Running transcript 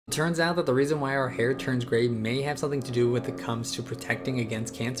Turns out that the reason why our hair turns gray may have something to do with it comes to protecting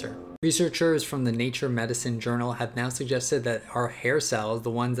against cancer. Researchers from the Nature Medicine journal have now suggested that our hair cells,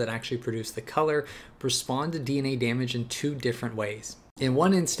 the ones that actually produce the color, respond to DNA damage in two different ways. In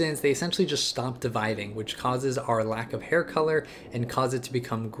one instance, they essentially just stop dividing, which causes our lack of hair color and cause it to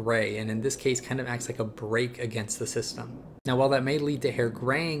become gray, and in this case kind of acts like a brake against the system. Now, while that may lead to hair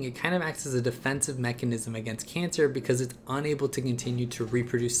graying, it kind of acts as a defensive mechanism against cancer because it's unable to continue to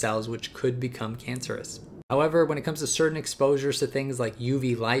reproduce cells which could become cancerous. However, when it comes to certain exposures to things like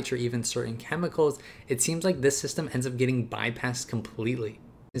UV light or even certain chemicals, it seems like this system ends up getting bypassed completely.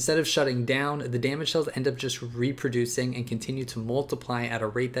 Instead of shutting down, the damaged cells end up just reproducing and continue to multiply at a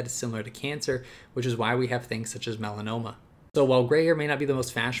rate that is similar to cancer, which is why we have things such as melanoma. So while gray hair may not be the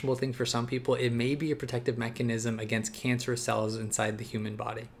most fashionable thing for some people, it may be a protective mechanism against cancerous cells inside the human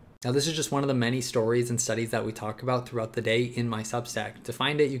body. Now, this is just one of the many stories and studies that we talk about throughout the day in my Substack. To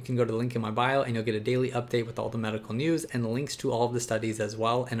find it, you can go to the link in my bio and you'll get a daily update with all the medical news and links to all of the studies as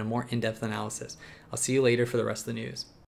well and a more in-depth analysis. I'll see you later for the rest of the news.